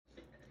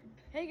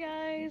Hey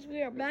guys,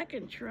 we are back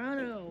in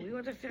Toronto. We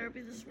went to therapy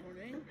this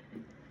morning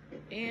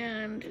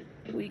and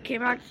we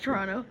came back to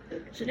Toronto.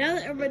 So now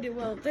that everybody did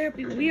well in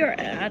therapy, we are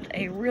at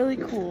a really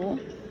cool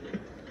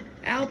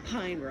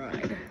alpine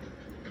ride.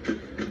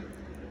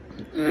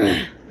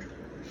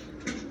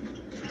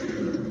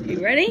 You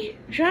ready?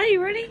 Shai,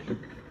 you ready?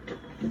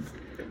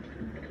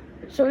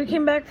 So we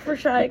came back for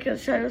Shai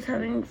because Shai was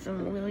having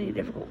some really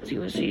difficulty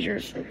with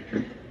seizures.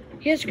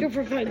 He has to go for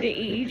a 5-day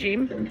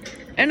EEG.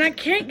 And I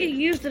can't get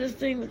used to this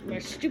thing with my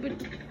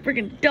stupid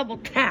freaking double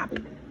tap.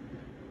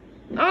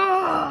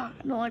 I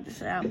don't like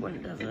this app when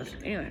it does this.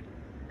 Anyway.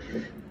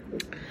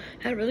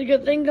 Had a really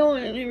good thing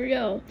going, and here we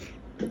go.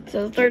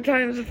 So the third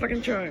time is a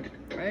fucking charm,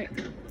 right?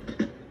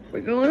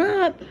 We're going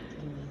up.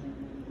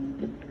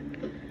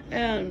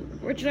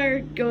 And Rich and I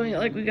are going,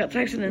 like, we got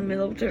Tyson in the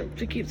middle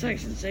to keep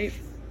Tyson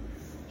safe.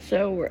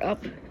 So we're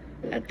up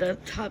at the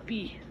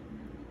toppy.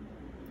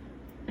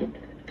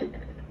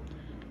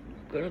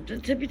 Going up to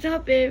the tippy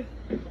top, babe.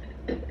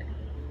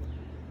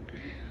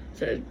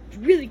 So it's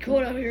really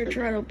cold out here in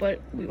Toronto,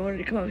 but we wanted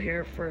to come out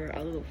here for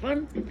a little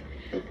fun.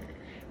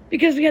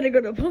 Because we had to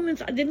go to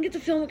appointments. I didn't get to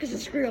film it because it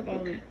screwed up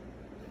on me.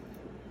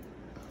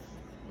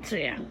 So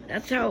yeah,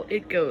 that's how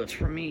it goes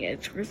for me.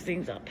 It screws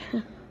things up.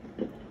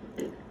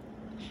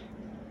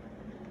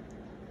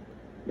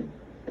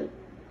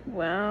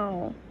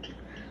 Wow.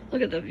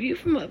 Look at the view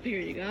from up here,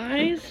 you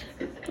guys.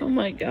 Oh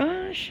my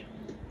gosh.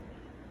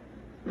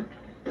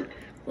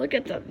 Look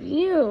at the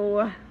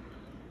view.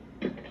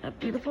 A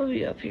beautiful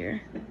view up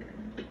here.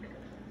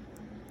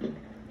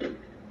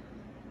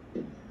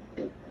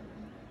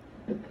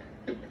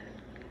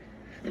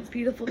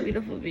 Beautiful,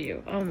 beautiful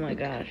view. Oh my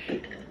gosh.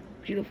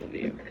 Beautiful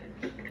view.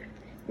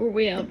 We're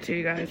way up too,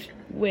 you guys.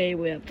 Way,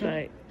 way up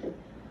tight.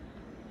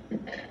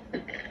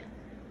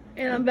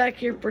 And I'm back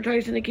here for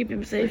Tyson to keep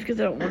him safe because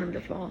I don't want him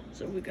to fall.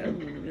 So we got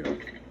him in the middle.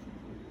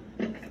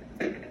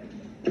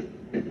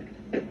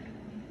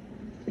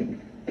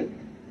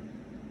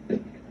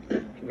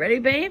 Ready,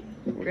 babe?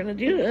 We're gonna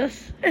do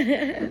this.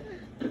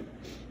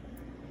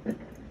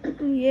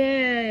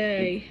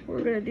 Yay!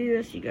 We're gonna do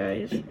this, you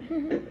guys.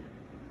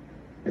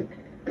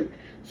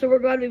 So we're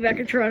glad to be back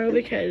in Toronto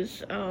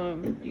because,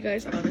 you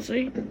guys,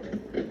 honestly,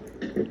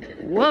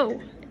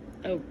 whoa!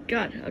 Oh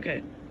God,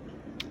 okay.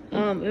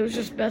 It was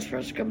just best for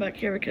us to come back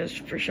here because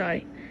for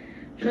Shai's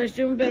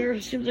doing better.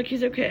 It seems like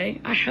he's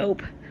okay. I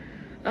hope.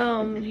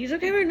 He's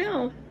okay right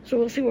now. So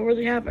we'll see what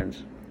really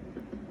happens.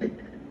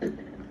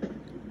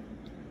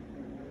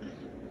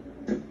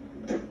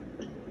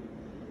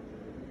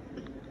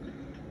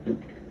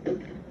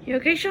 You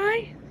okay,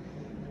 Shai?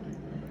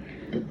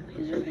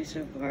 He's okay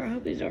so far. I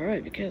hope he's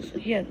alright because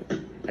he had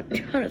a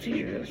ton of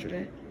seizures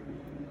yesterday.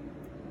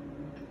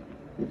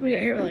 We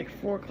got here at like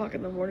 4 o'clock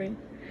in the morning.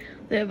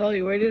 They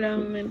evaluated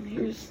him and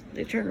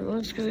they turned him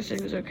loose because they said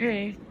he was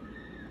okay.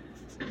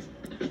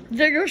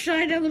 There goes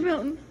Shai down the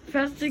mountain.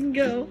 Fast as he can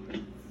go.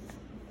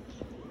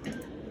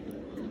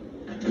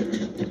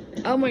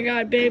 Oh my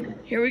God, babe.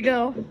 Here we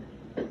go.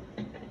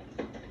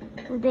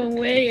 We're going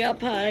way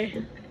up high.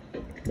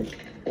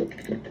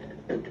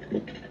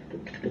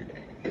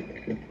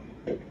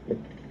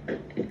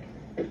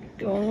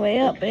 Going way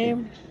up,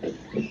 babe.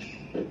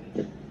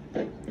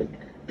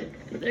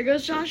 There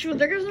goes Joshua.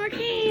 There goes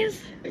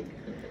Marquise.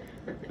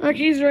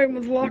 Marquise riding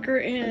with Walker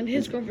and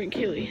his girlfriend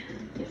Kaylee.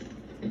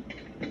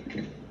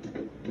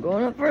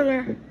 Going up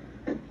further.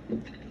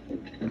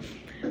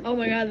 Oh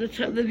my God,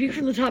 the view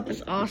from the top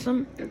is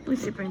awesome. Let me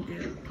see if I can do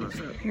it.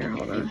 Pause it up here.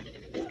 Hold on.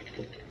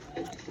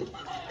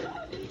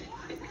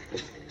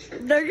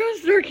 There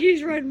goes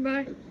Marquise riding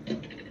by.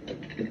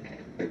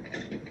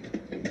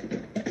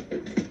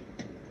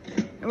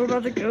 And we're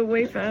about to go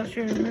way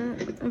faster than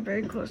that. I'm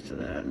very close to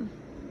that.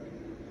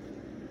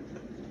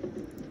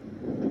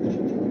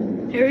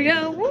 Here we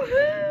go.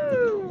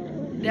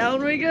 Woohoo!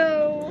 Down we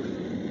go.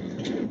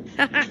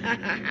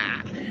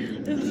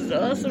 This is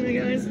awesome, you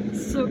guys.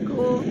 It's so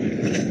cool.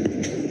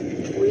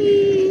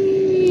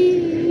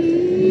 Whee!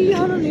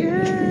 Out on the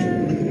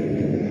air.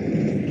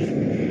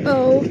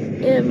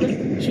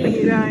 OMG,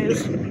 you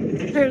guys.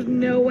 There's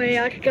no way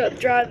I could go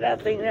drive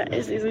that thing that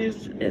as easily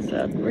as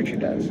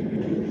Richard does.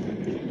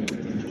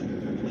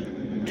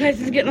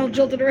 Tyson's getting all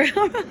jolted around.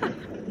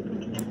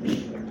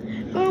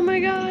 Oh my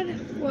God.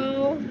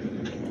 Well.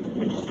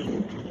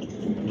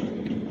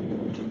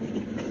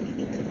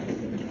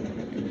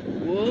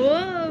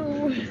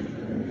 Whoa.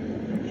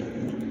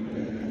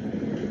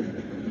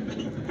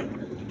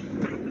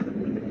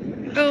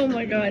 Oh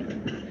my God.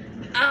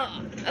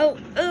 Oh.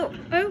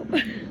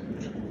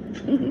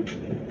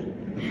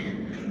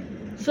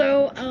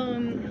 So,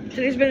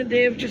 today's been a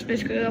day of just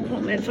basically an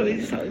appointment, so we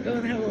just thought we'd go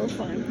and have a little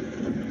fun.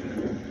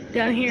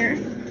 Down here.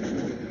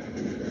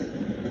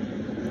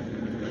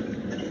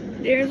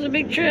 There's a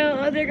big trail.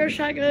 Oh, there goes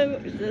Shai.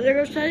 There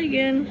goes Shai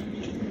again.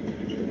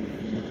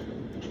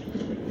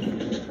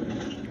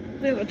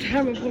 We have a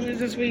ton of appointments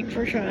this week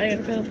for Shai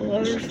and a couple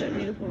others that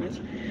need appointments.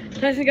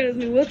 Tyson got his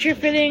new wheelchair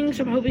fitting,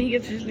 so I'm hoping he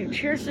gets his new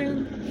chair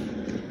soon.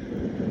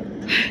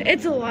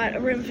 It's a lot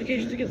of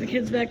ramifications to get the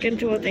kids back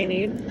into what they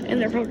need in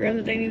their program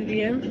that they need to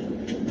be in.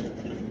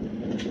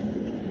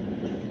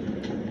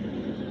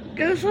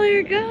 Go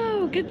Slayer,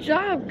 go! Good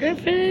job,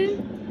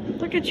 Griffin.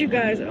 Look at you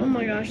guys. Oh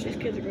my gosh, these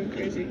kids are going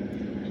crazy.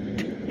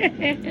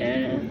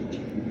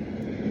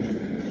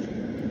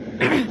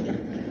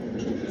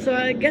 So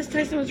I guess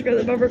Tyson wants to go to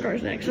the bumper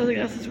cars next, so I think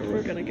that's where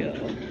we're gonna go.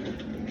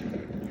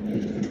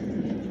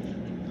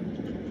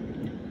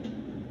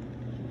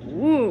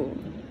 Woo,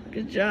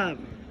 good job.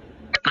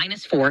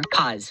 -4,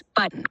 pause,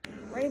 button.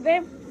 Ready,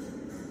 babe?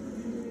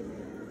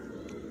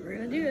 We're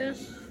gonna do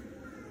this.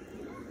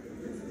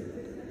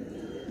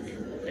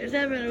 There's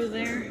Evan over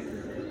there.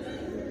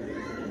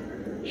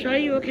 Shaw,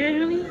 you okay,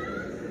 honey?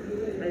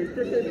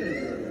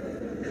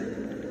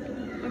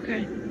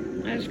 Okay.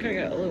 I just kinda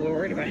got a little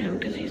worried about him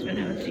because he's been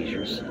having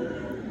seizures.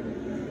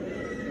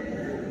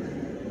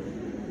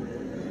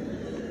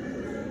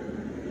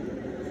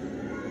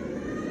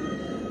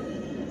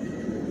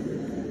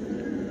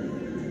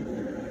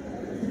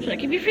 So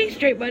keep your feet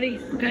straight, buddy,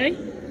 okay?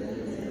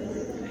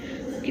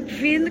 Keep your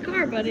feet in the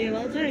car, buddy, at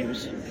all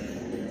times.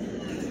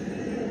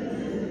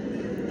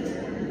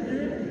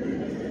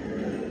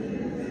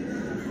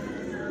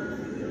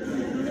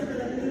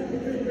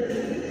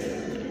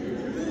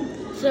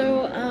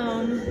 So,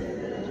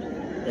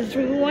 that's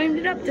where we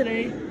winded up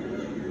today,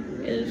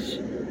 is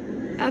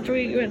after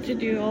we went to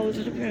do all the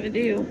stuff we had to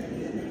do,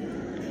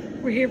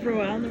 we're here for a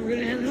while and then we're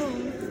gonna head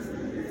home.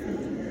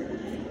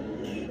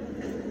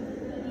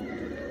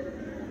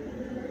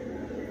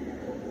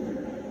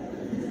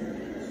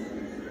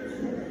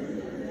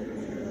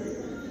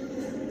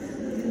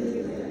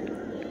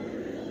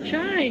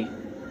 Shy,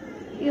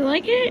 you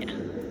like it?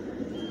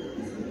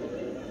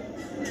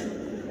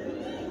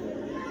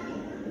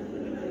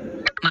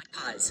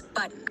 Pause,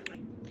 button.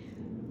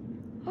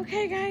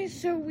 Okay guys,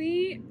 so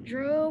we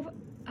drove,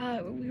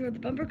 we rode the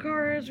bumper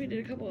cars, we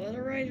did a couple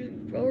other rides,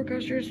 roller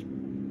coasters.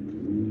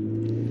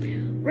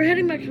 We're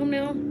heading back home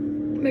now,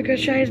 because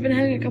Shy has been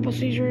having a couple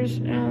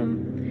seizures.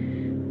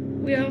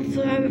 We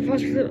also have a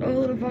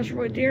little foster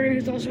boy, Darren,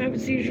 who's also having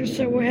seizures,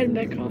 so we're heading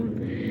back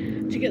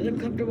home to get them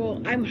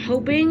comfortable. I'm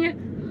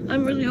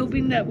really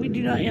hoping that we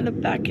do not end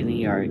up back in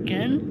the ER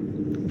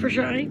again for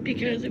Shy,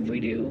 because if we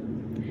do,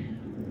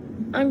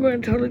 I'm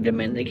going to totally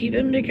demand they keep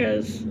him,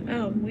 because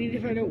we need to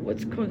find out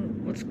what's going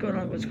on,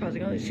 what's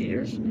causing all these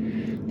seizures,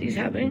 these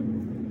happening.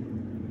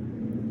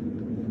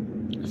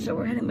 So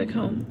we're heading back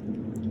home.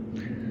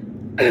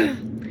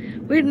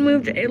 We had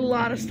moved a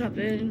lot of stuff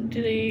in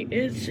today.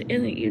 It's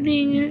in the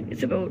evening.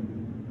 It's about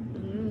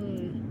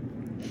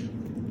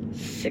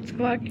 6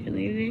 o'clock in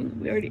the evening.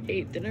 We already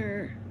ate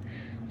dinner.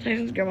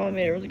 Tyson's grandma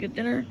made a really good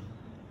dinner.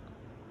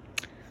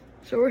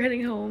 So we're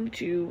heading home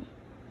to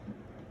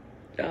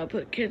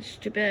put kids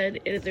to bed.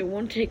 It is a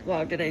one-take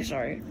vlog today,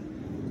 sorry.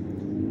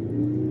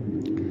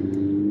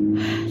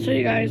 So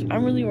you guys,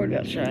 I'm really worried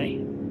about Shy.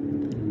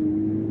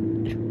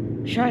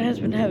 Shy has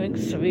been having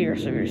severe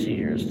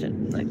seizures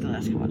like the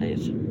last couple of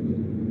days.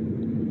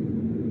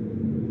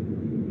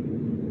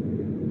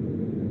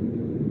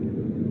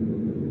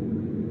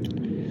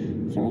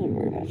 So I'm really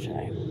worried about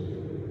Shy.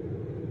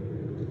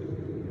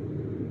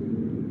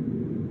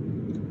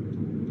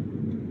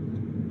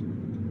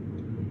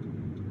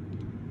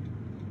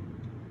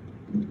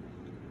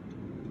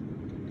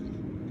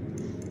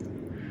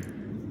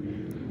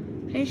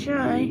 Hey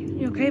Shy,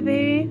 you okay,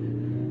 baby?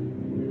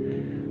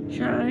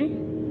 Shy,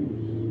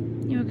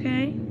 you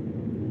okay?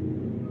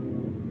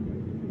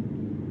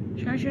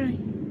 Shy.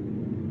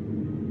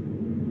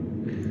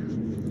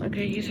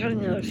 Okay, he's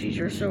having another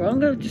seizure, so I'm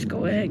gonna just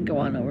go ahead and go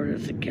on over to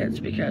the kids,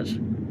 because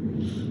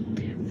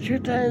the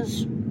truth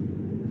is,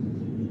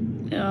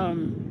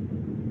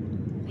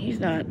 he's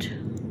not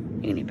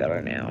any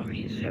better now.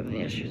 He's having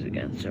the issues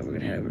again, so we're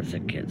gonna head over to the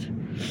kids.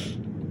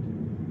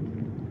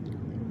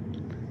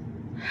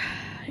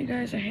 You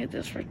guys, I hate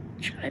this for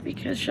Shy,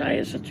 because Shy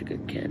is such a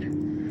good kid.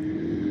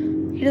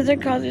 He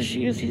doesn't cause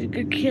issues, he's a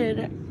good kid.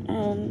 It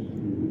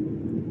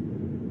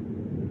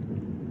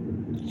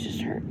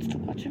just hurts to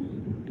watch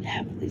him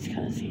have these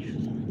kind of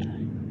seizures all the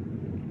time.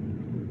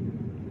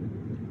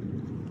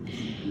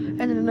 And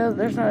then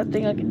there's not a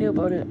thing I can do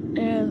about it,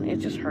 and it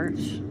just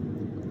hurts.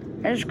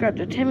 I just grabbed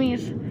the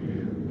Timmy's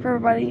for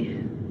everybody,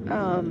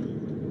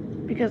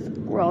 because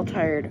we're all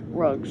tired,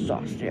 we're all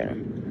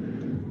exhausted.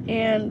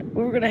 And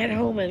we were gonna head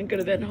home and go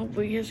to bed, and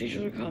hopefully his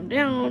seizures would calm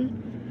down.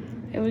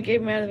 And we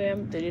gave him out of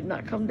them. They did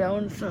not come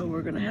down, so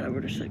we're gonna head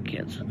over to sick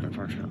kids,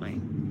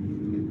 unfortunately.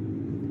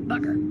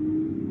 Bugger.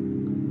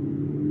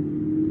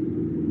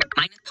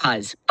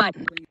 Pause,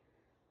 button.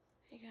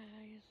 Hey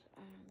guys,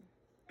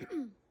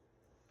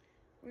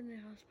 we're in the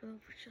hospital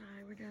for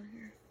Shy. We're down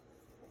here.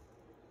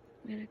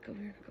 We had to go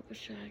here to pick up with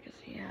Shy because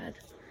he had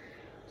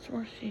some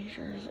more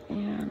seizures,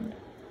 and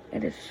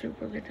it is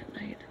super late at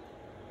night.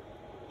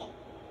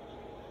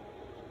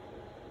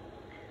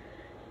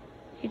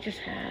 He just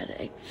had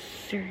a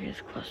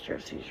serious cluster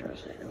of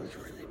seizures, and it was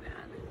really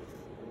bad.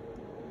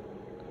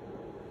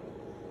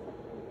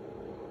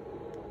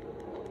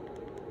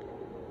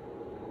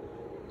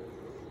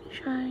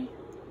 Shy,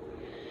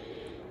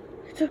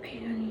 It's okay,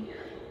 honey.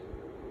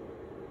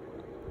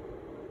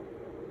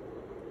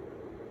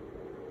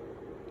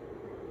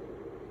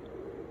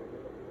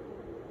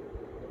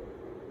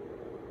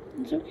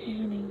 It's okay,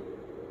 honey.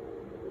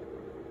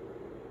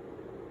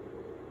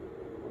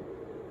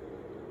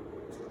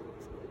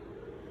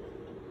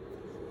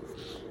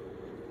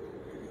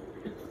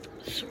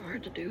 It's so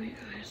hard to do, you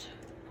guys.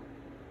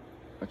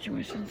 Watching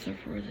my son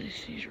suffer with these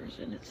seizures,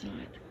 and it's not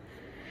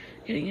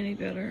getting any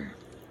better.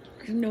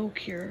 There's no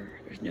cure.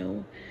 There's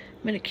no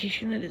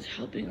medication that is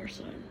helping our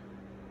son.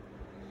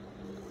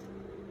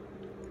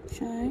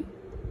 Shy?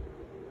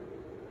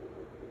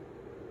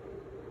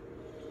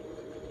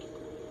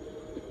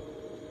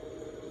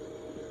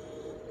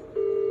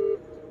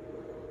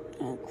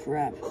 Oh,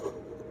 crap.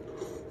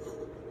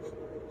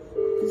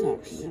 His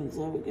oxygen's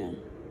low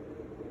again.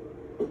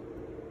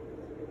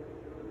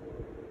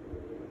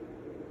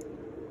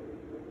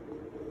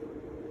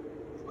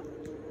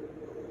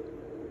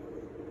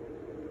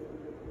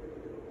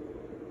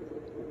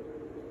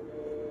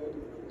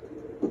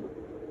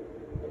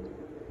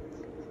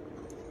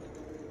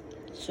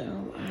 So,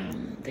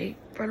 they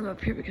brought him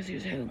up here because he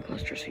was having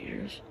cluster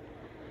seizures.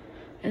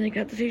 And they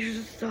got the seizures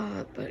to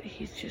stop, but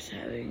he's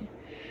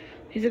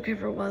okay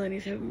for a while, and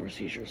he's having more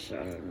seizures, so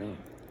I don't know.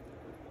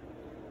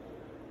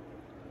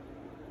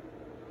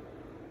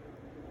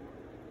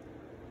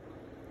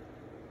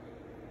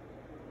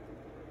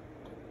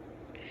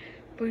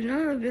 But he's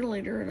not on a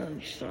ventilator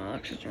and just on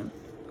oxygen.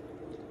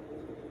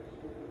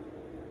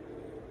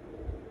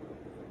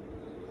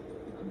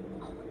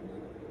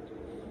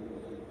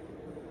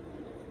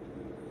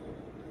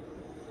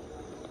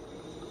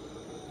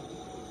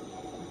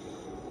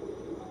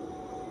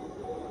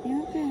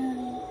 You okay,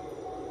 honey?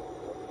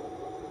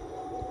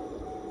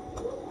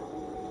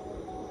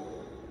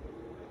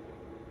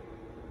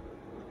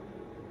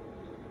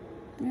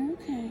 You're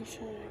okay, Shy.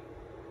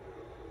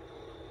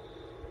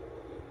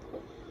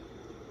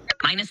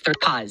 Minus third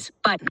pause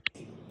button.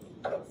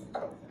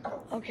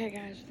 Okay,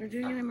 guys, they're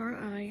doing an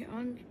MRI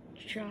on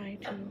Shy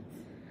to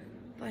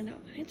find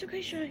out. It's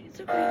okay, Shy. It's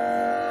okay.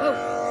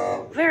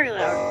 Oh, very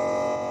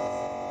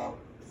loud.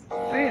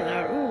 Very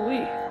loud. Ooh,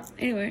 wee.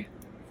 Anyway,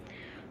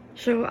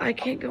 so I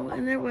can't go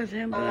in there with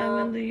him, but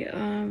I'm in the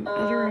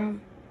other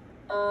room.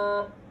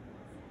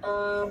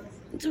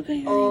 It's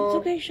okay, honey. It's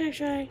okay,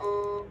 Shy.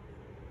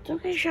 It's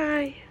okay,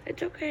 Shy.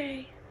 It's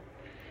okay.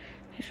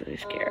 He's really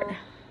scared.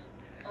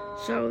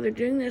 So they're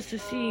doing this to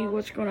see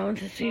what's going on with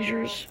his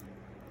seizures,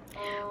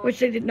 which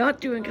they did not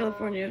do in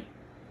California.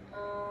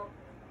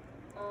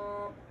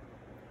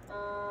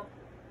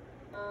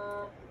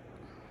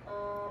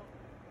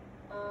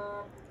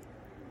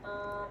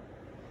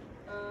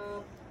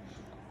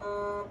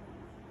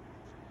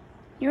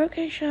 You're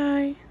okay,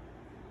 Shy.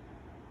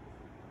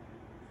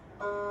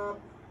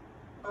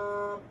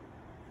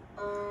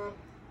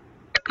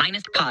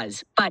 Minus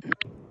pause button.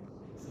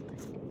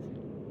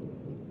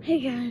 Hey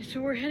guys,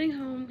 so we're heading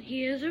home.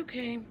 He is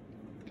okay.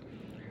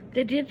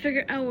 They did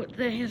figure out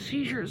that his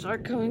seizures are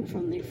coming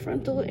from the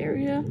frontal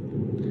area,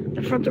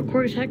 the frontal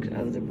cortex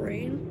of the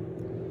brain.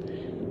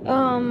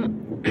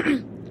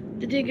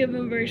 They did give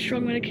him very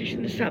strong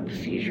medication to stop the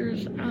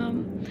seizures.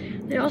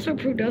 They also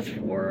approved us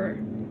for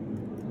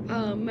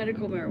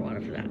medical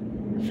marijuana for that.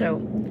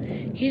 So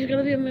he's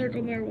gonna be on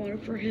medical marijuana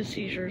for his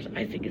seizures.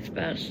 I think it's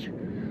best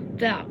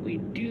that we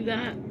do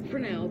that for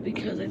now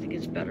because I think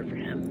it's better for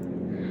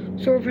him.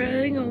 So we're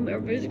heading home.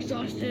 Everybody's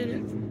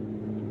exhausted.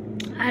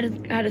 I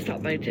had to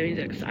stop by Timmy's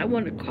because I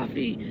wanted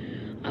coffee.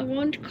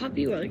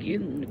 Like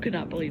you could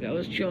not believe. I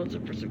was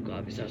jonesing for some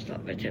coffee, so I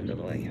stopped by Tim's on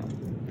the way home.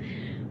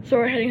 So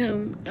we're heading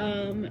home.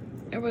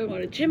 Everybody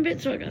wanted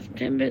Timbits, so I got some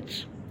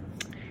Timbits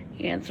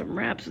and some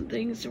wraps and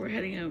things. So we're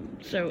heading home.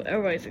 So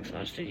everybody's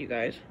exhausted, you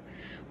guys.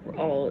 We're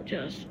all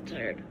just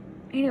tired.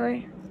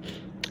 Anyway,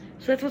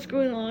 so that's what's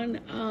going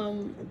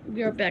on.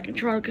 We are back in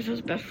Toronto because it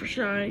was best for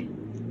Shy.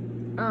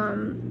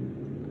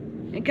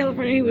 In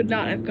California, he would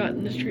not have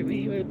gotten this treatment.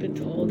 He would have been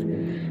told,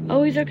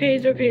 oh, he's okay,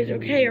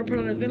 or put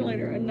on a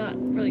ventilator and not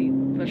really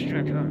much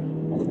time to him.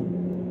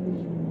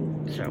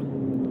 So,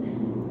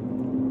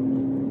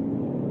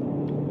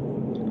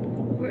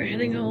 we're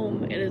heading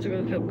home, and it's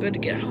going to feel good to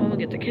get home and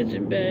get the kids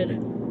in bed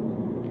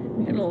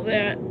and all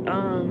that.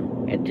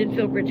 It did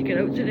feel great to get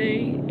out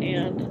today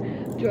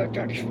and do our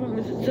doctor's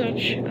appointments and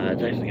such.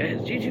 It's actually got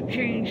his YouTube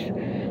changed,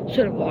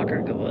 so did Walker,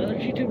 a couple other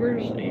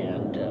YouTubers,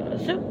 and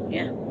so,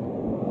 yeah.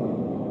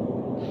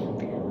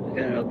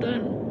 Got it all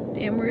done,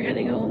 and we're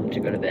heading home to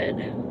go to bed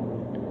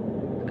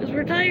because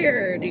we're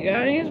tired, you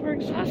guys. We're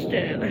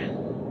exhausted.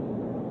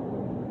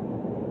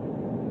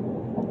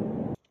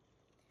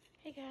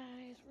 Hey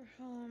guys, we're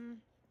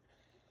home.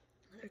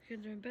 The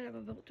kids are in bed. I'm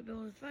about to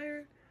build a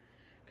fire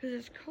because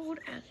it's cold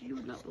as you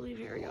would not believe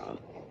here, y'all.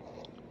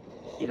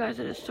 You guys,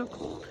 it is so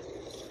cold.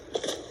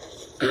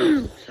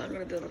 So I'm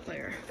gonna build a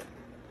fire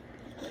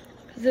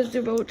because it's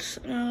about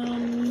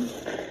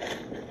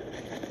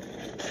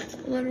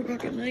 11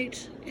 o'clock at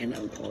night, and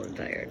I'm cold and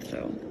tired, so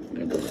I'm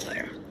gonna build a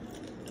fire.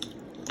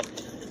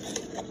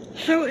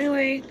 So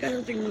anyway, got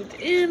everything moved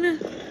in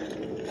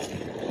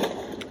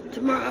to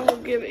Tomorrow I will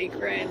give a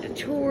grand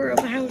tour of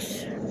the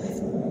house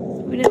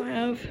we now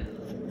have.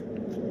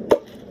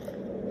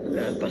 I'm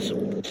gonna bust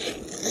some.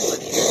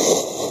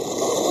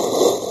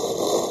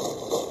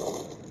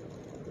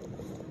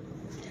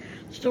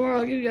 So tomorrow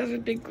I'll give you guys a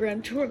big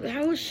grand tour of the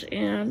house,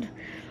 and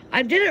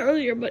I did it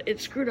earlier, but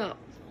it screwed up.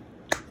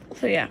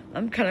 So yeah,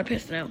 I'm kind of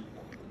pissed now.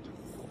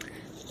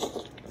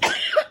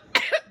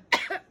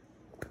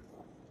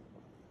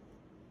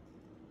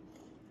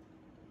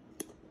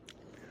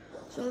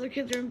 So the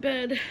kids are in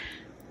bed,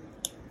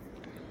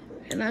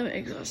 and I'm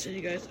exhausted,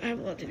 you guys. I have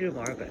a lot to do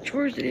tomorrow. I've got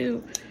chores to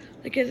do.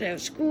 The kids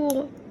have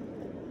school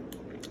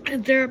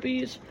and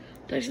therapies.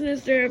 Tyson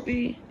has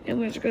therapy, and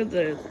we have to go to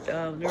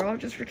the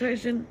neurologist for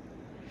Tyson.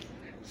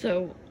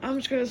 So I'm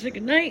just going to say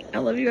goodnight. I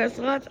love you guys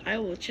a lot. I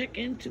will check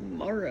in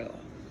tomorrow.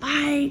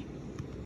 Bye.